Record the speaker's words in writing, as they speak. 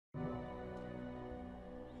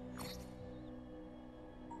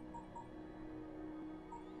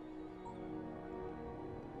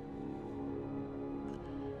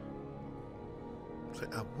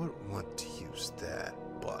I would want to use that,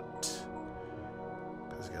 but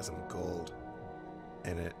because it got some gold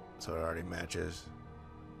in it, so it already matches.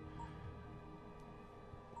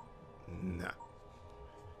 Nah.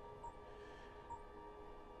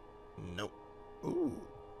 Nope. Ooh.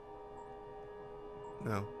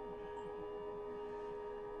 No.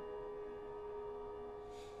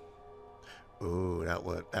 Ooh, that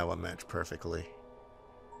would match perfectly.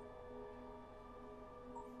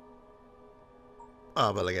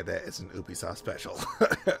 Oh, but look at that. It's an Ubisoft special.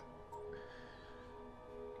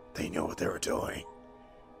 They know what they were doing.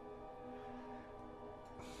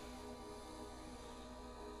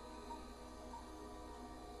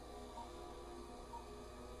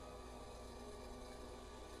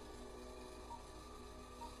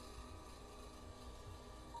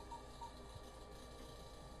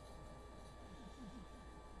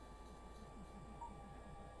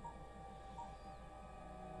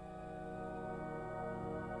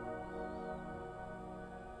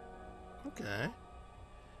 Okay.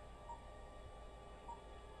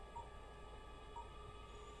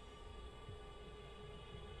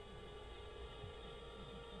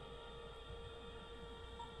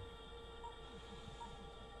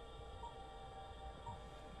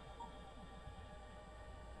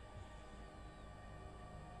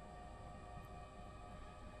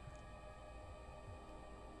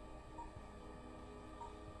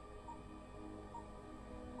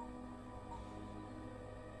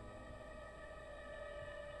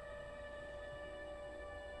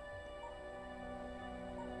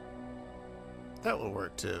 That will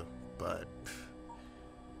work too, but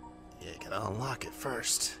you gotta unlock it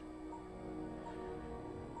first.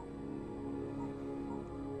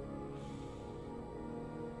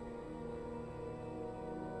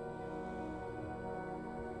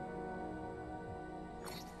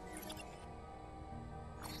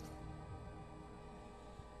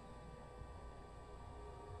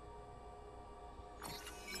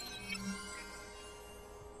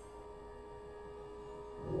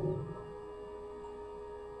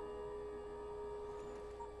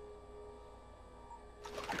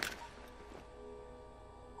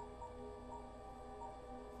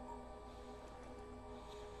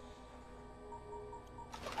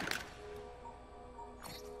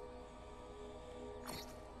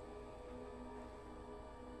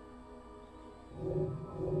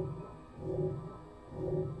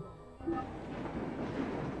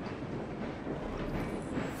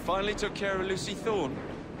 Finally took care of Lucy Thorne.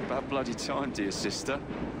 About bloody time, dear sister.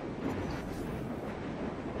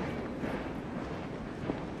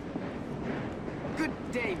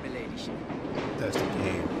 Good day, milady. That's the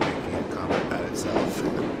game making a comment about itself.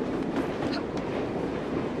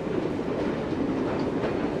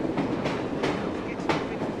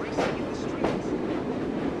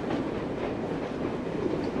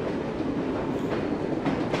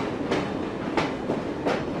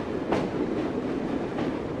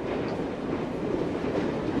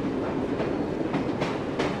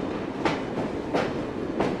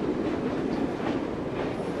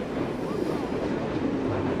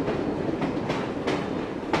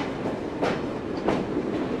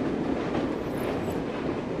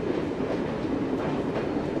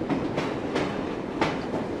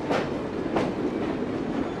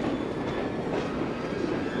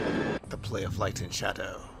 Play of light and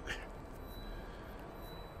shadow.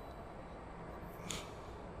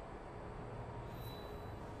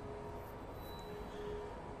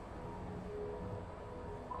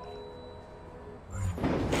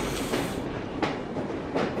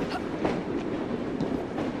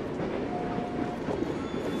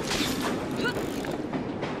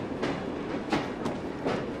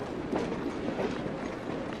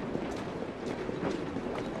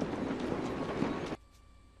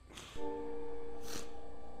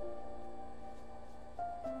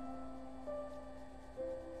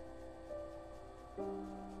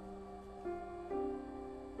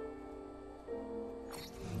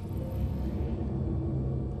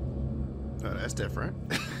 Oh, that's different.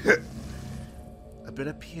 A bit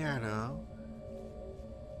of piano.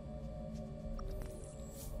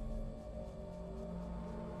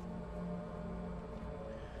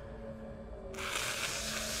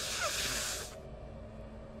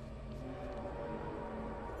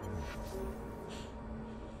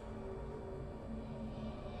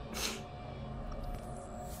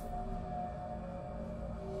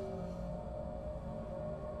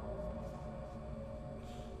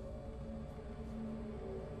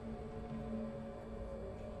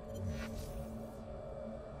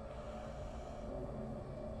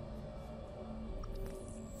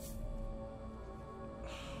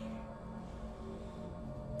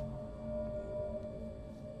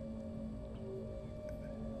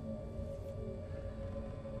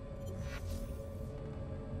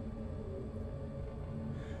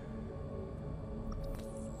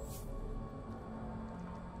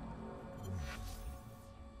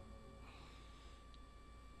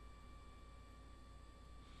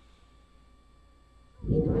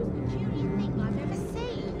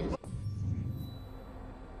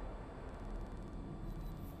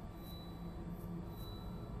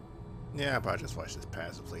 Yeah, I'll probably just watch this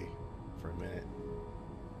passively for a minute.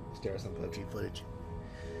 Stare at some PUBG footage.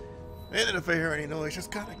 And then if I hear any noise,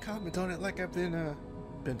 just kind of comment on it like I've been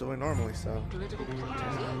doing normally, so.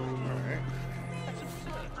 Alright.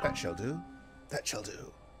 That shall do. That shall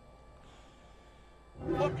do.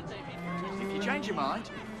 What? If you change your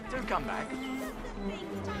mind, do come back. Don't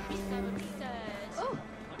be so absurd. Oh.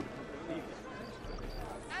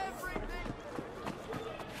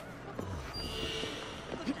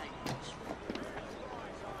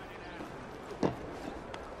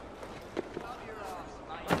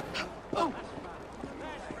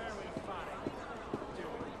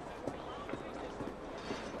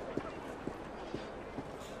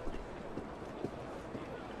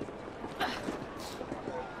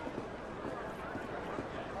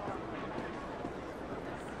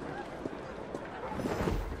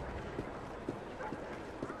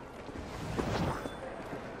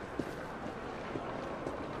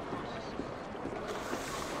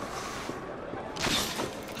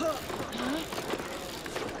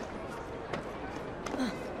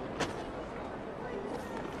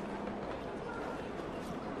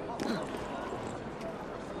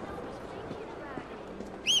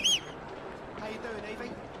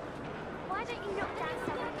 Why don't you knock down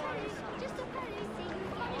some of those? Just a penny, see you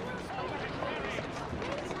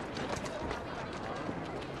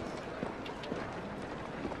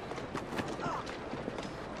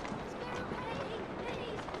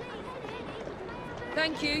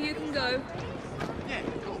Thank you, you can go. Yeah,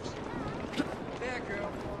 of course. There, girl.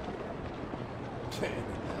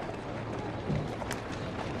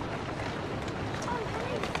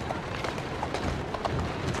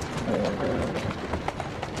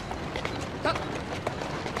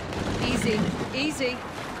 Easy, easy.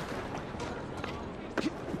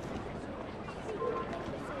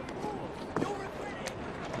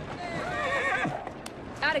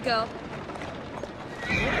 Atta girl.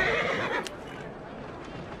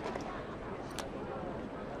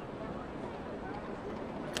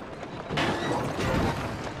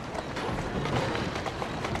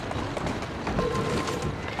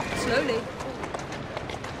 Slowly.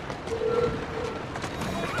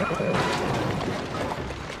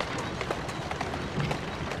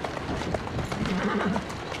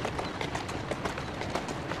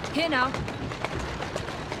 Here now.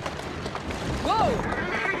 Whoa!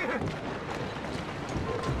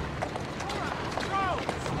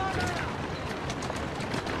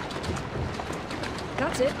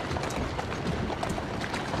 That's it.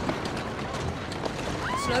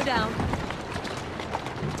 Slow down.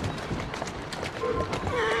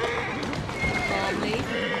 Calmly.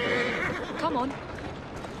 Come on.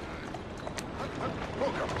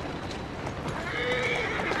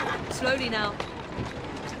 Slowly now.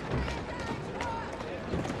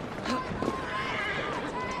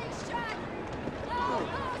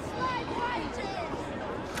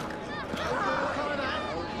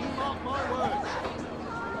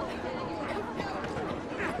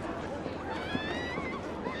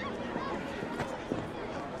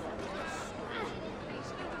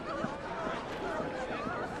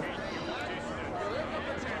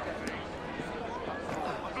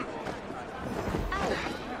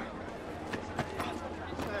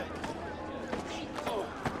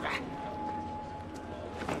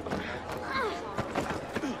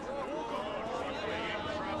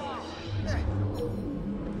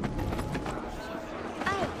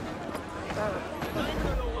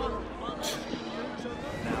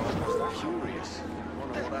 Curious.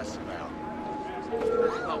 Wonder what that's about.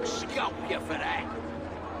 I'll scalp you for that.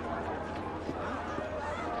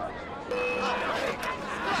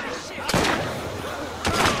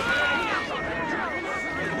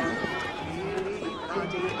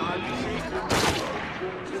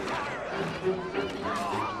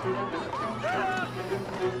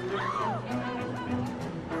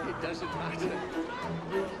 It doesn't matter.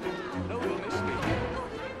 No one listening.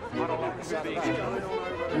 I don't like the going on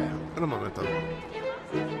over there. Un momento.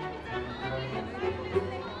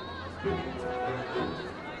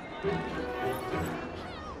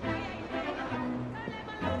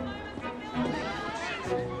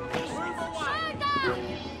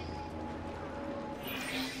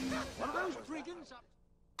 One of those brigands up.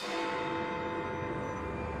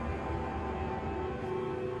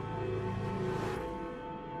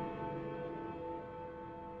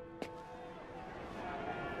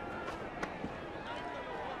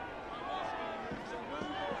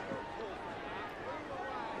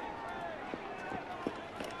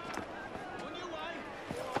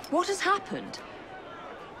 What has happened?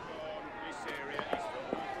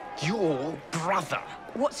 Your brother.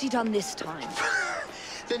 What's he done this time?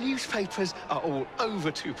 The newspapers are all over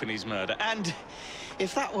Twopenny's murder, and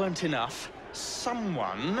if that weren't enough,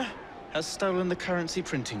 someone has stolen the currency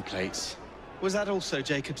printing plates. Was that also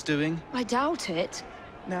Jacob's doing? I doubt it.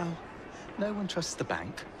 Now, no one trusts the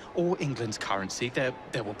bank or England's currency.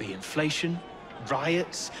 There will be inflation,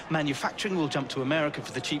 riots, manufacturing will jump to America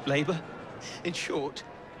for the cheap labor. In short,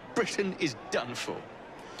 Britain is done for.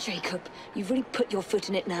 Jacob, you've really put your foot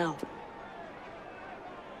in it now.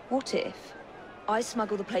 What if I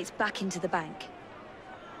smuggle the plates back into the bank?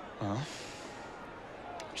 Well,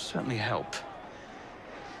 it'd certainly help.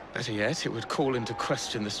 Better yet, it would call into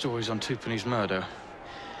question the stories on Twopenny's murder,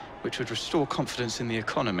 which would restore confidence in the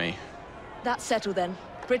economy. That's settled then.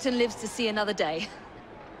 Britain lives to see another day.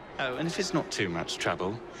 Oh, and if it's not too much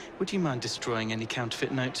trouble, would you mind destroying any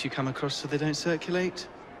counterfeit notes you come across so they don't circulate?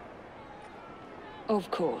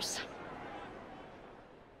 Of course.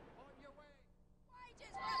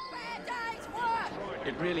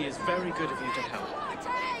 It really is very good of you to help.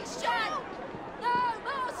 No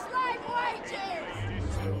more slave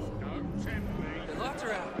wages! The lot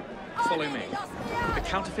are out. Follow me. The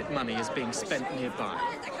counterfeit money is being spent nearby.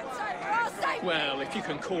 Well, if you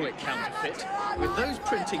can call it counterfeit. With those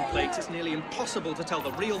printing plates, it's nearly impossible to tell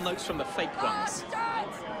the real notes from the fake ones.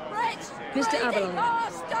 Mr. Avalon.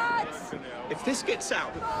 If this gets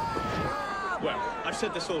out... Well, I've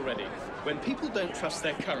said this already. When people don't trust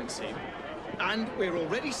their currency, and we're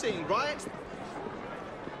already seeing riots...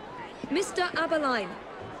 Mr. Aberline.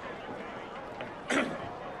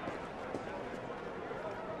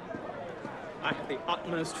 I have the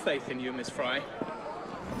utmost faith in you, Miss Fry.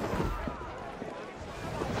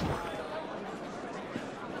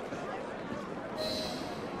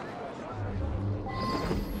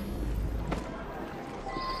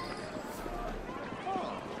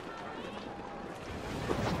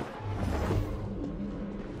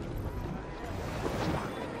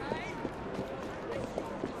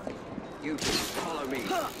 You two follow me.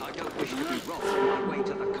 I don't wish to be robbed on my way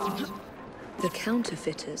to the cart. The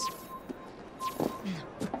counterfeiters.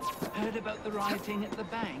 Heard about the rioting at the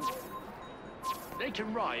bank? They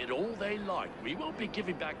can riot all they like. We won't be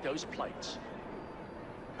giving back those plates.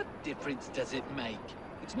 What difference does it make?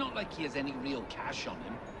 It's not like he has any real cash on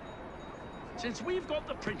him. Since we've got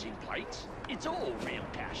the printing plates, it's all real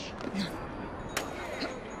cash.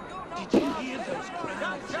 Did you hear those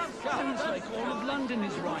crowds? Sounds like all of London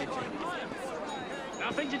is rioting.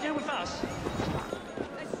 Nothing to do with us.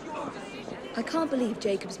 I can't believe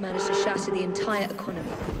Jacob's managed to shatter the entire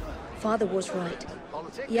economy. Father was right.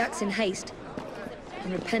 He acts in haste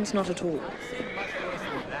and repents not at all.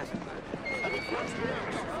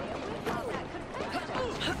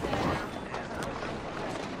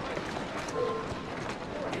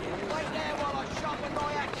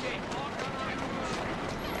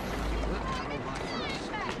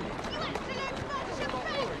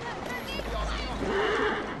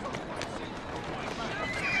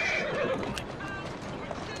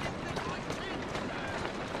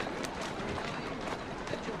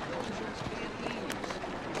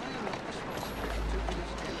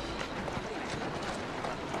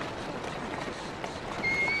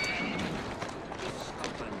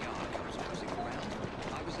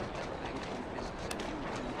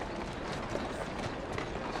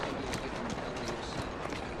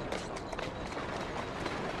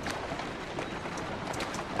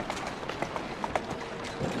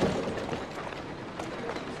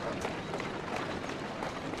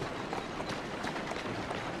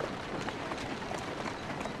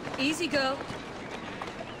 Easy, girl.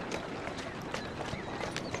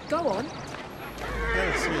 Go on. I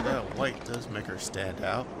gotta say that white does make her stand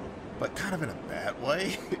out, but kind of in a bad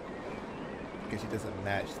way. Because she doesn't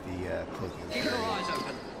match the clothing. Keep your eyes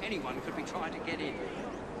open. Anyone could be trying to get in.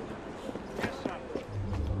 Yes, sir.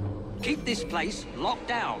 Keep this place locked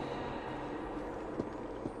down.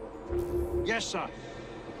 Yes, sir.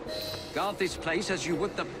 Guard this place as you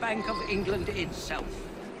would the Bank of England itself.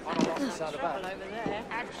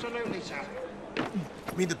 Absolutely, sir.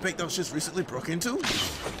 I mean, the bank that was just recently broke into?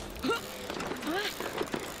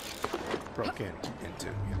 Into.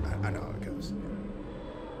 Yeah, I know how it goes.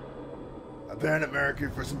 I've been in America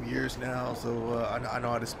for some years now, so I know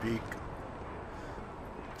how to speak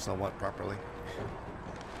somewhat properly.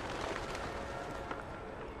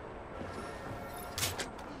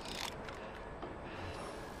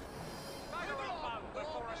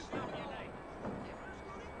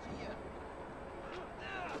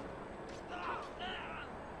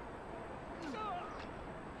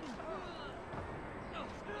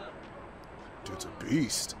 Dude's a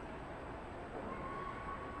beast.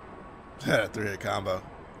 Had a 3-hit combo.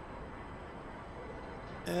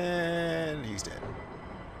 And he's dead.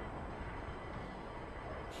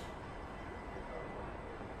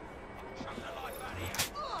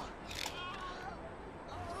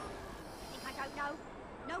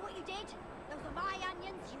 kid. Those are my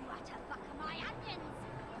onions. You are to fuck my onions.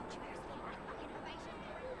 Don't you ever speak like fucking invasion.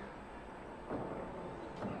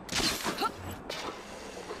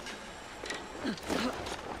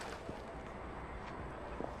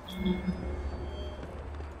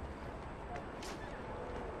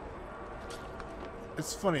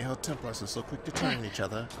 It's funny how Templars are so quick to turn on each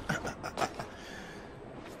other.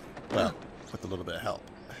 Well, with a little bit of help,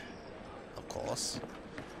 of course.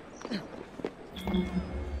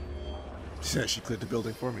 She cleared the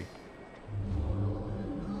building for me.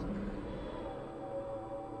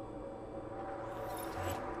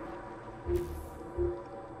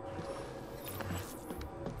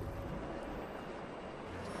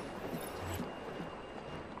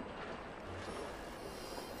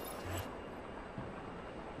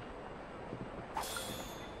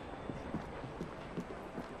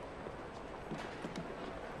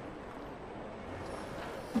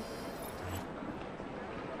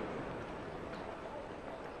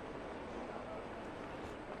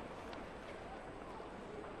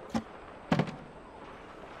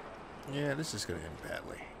 Yeah, this is going to end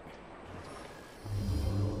badly.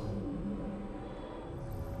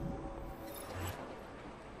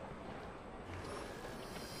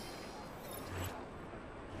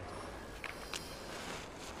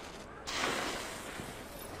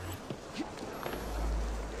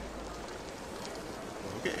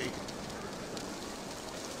 Okay.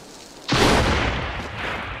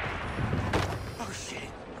 Oh, shit.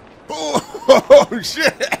 Oh,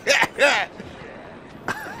 shit!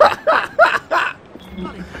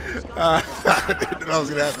 I didn't know that was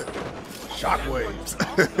gonna happen. Shockwaves.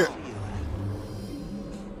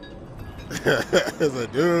 It's a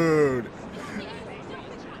dude.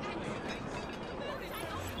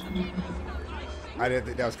 I didn't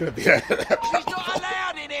think that was gonna be that. She's not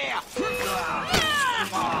allowed in here!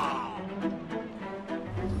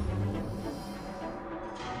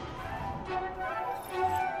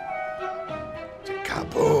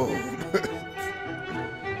 Kaboom.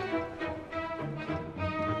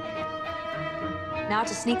 Now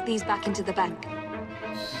to sneak these back into the bank.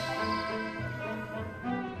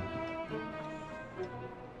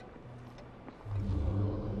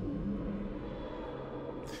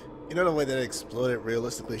 You know the way that it exploded,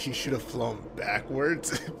 realistically, she should have flown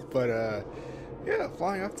backwards. But, yeah,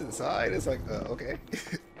 flying off to the side is like, okay.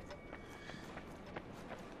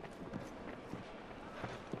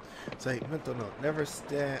 So, mental note, never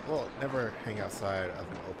never hang outside of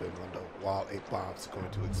an open window while a bomb's going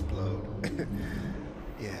to explode.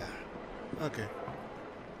 Yeah. Okay.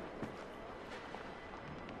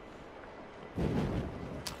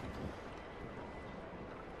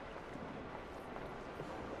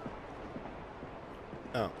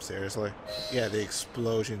 Oh, seriously? Yeah, the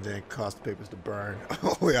explosion didn't cause the papers to burn.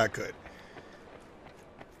 Only I could.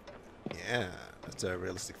 Yeah, that's a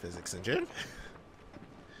realistic physics engine.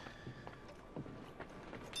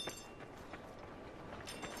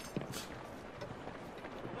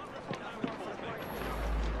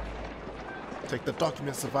 Take the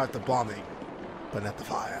document survived the bombing, but not the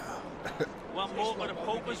fire. One more for the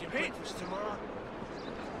pauper's pit.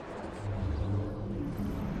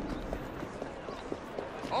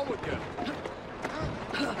 Onward, girl.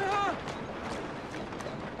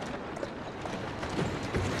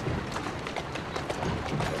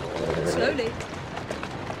 Slowly.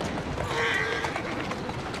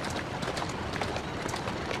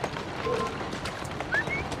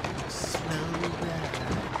 Slow down.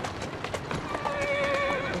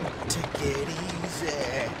 Take it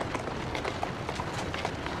easy.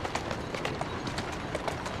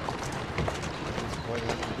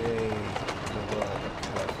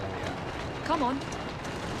 Come on.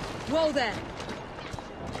 Whoa there.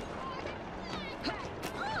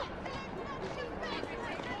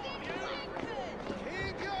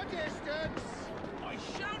 Keep your distance. I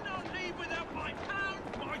shall not leave without my pound,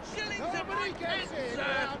 my shillings, and my Nobody gets pence, in sir.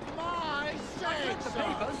 without my saying The so.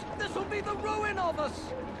 papers, this will be the ruin of us.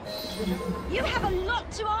 You have a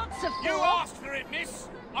lot to answer for. You asked for it, miss.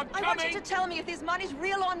 I'm I coming. want you to tell me if this money's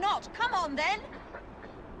real or not. Come on, then.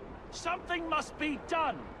 Something must be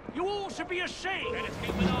done. You all should be ashamed. Better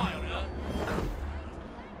keep an eye on her.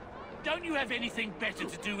 Don't you have anything better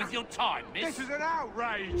to do with your time, miss? This is an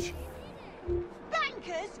outrage.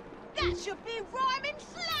 Bankers? That should be rhyming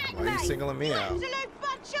slang, Why are you mate. singling me out? Absolute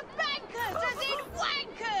bunch of bankers, as in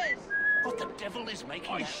wankers. What the devil is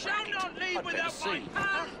making I that shall racket? not leave I'd better without my see.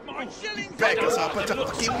 pound, my shillings, Back and us my up, bunch of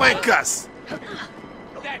pence. fucking wankers!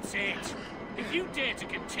 That's it. If you dare to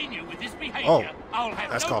continue with this behavior, Oh, I'll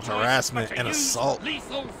have that's no called choice harassment but to and use assault.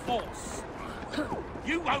 Lethal force.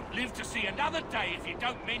 You won't live to see another day if you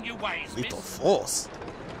don't mend your ways, Lethal miss. force.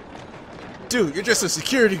 Dude, you're just a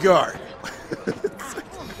security guard. It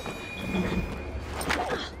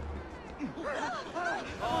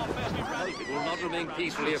will not remain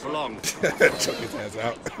peaceful here for long. Choke his ass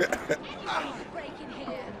out.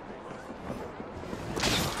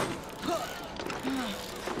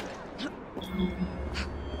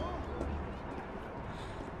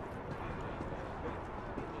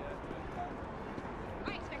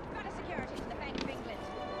 I expect better security from the Bank of England.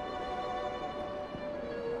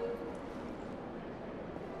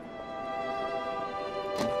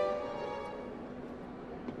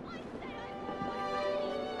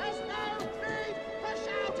 There's no need for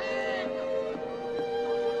shouting!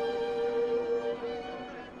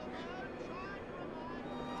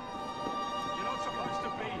 You're not supposed to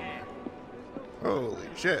be here. Holy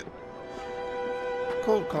shit.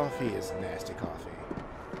 Cold coffee is nasty coffee.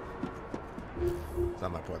 So I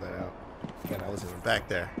might pour that out. Again, I wasn't even back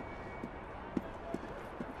there.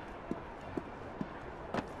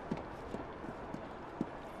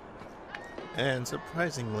 And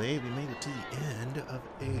surprisingly, we made it to the end of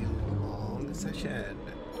a long session.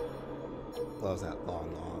 Well, it's not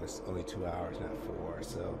long. It's only 2 hours, not 4.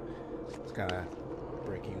 So it's kind of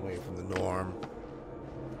breaking away from the norm.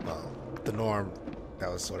 Well, the norm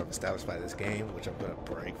that was sort of established by this game, which I'm going to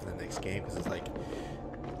break for the next game because it's like,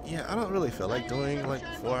 yeah, I don't really feel like doing like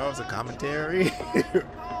 4 hours of commentary.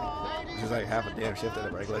 Which is like half a damn shift at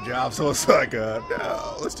a regular job. So it's like,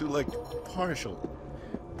 no, let's do like partials.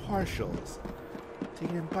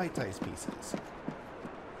 Taking in bite-sized pieces.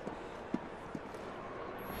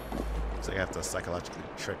 So I have to psychologically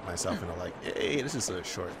trick myself into like, hey, this is a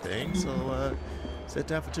short thing. So sit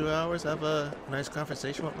down for 2 hours, have a nice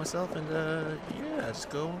conversation with myself, and yeah, just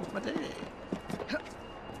go on with my day.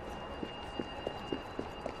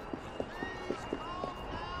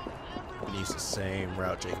 And use the same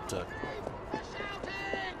route Jacob took.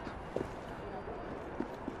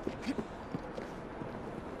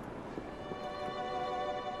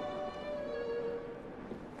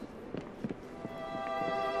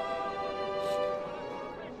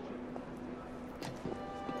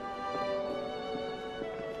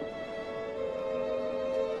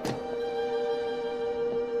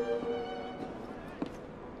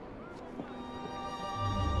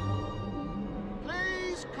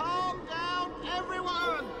 Please calm down,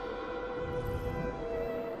 everyone!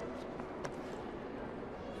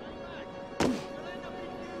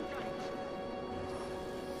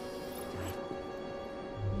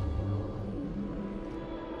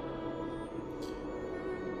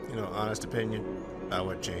 You know, honest opinion, I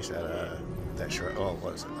would change that shirt. Oh,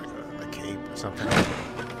 what is it, like a cape or something?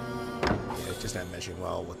 Yeah, it's just not meshing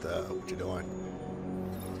well with what you're doing.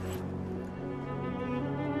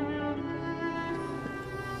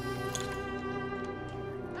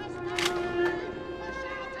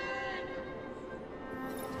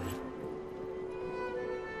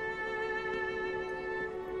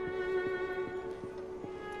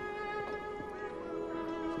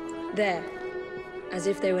 There, as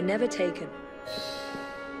if they were never taken.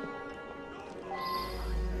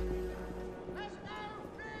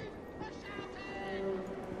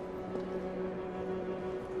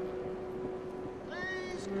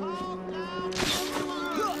 Please calm down, everyone!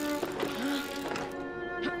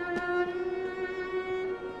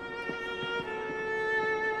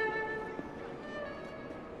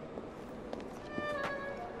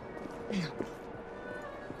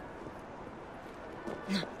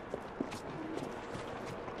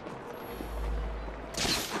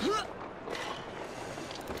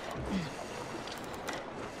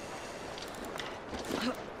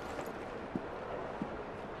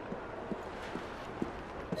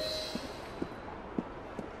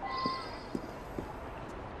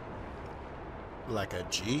 Like a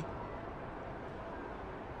G?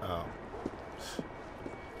 Oh.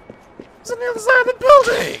 It's on the other side of the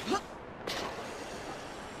building!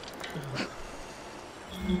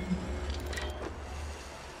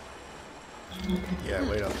 Yeah,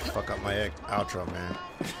 wait up. Fuck up my outro, man.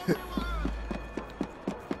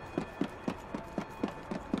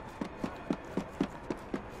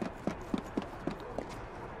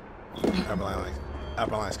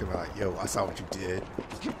 Aberline's gonna be like, yo, I saw what you did.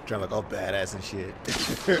 Trying to look all badass and shit.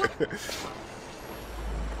 But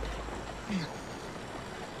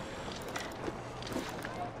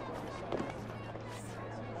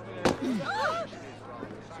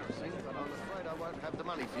I'm afraid I won't have the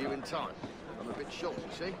money for you in time. I'm a bit short,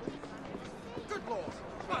 you see. Good lord,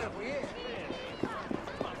 what have we here?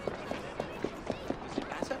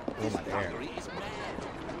 Oh my damn.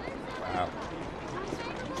 Wow.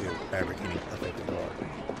 Dude, Lamborghini up at the door.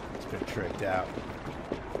 It's been tricked out.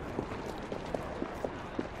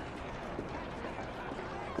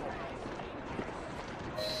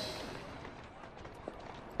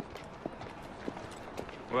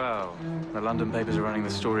 Well, the London papers are running the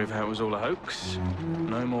story of how it was all a hoax.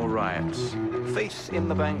 No more riots. Faith in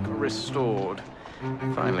the bank restored.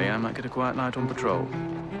 Finally, I might get a quiet night on patrol.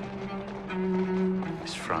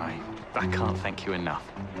 Miss Fry, I can't thank you enough.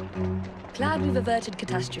 Glad we've averted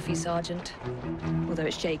catastrophe, Sergeant. Although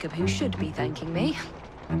it's Jacob who should be thanking me.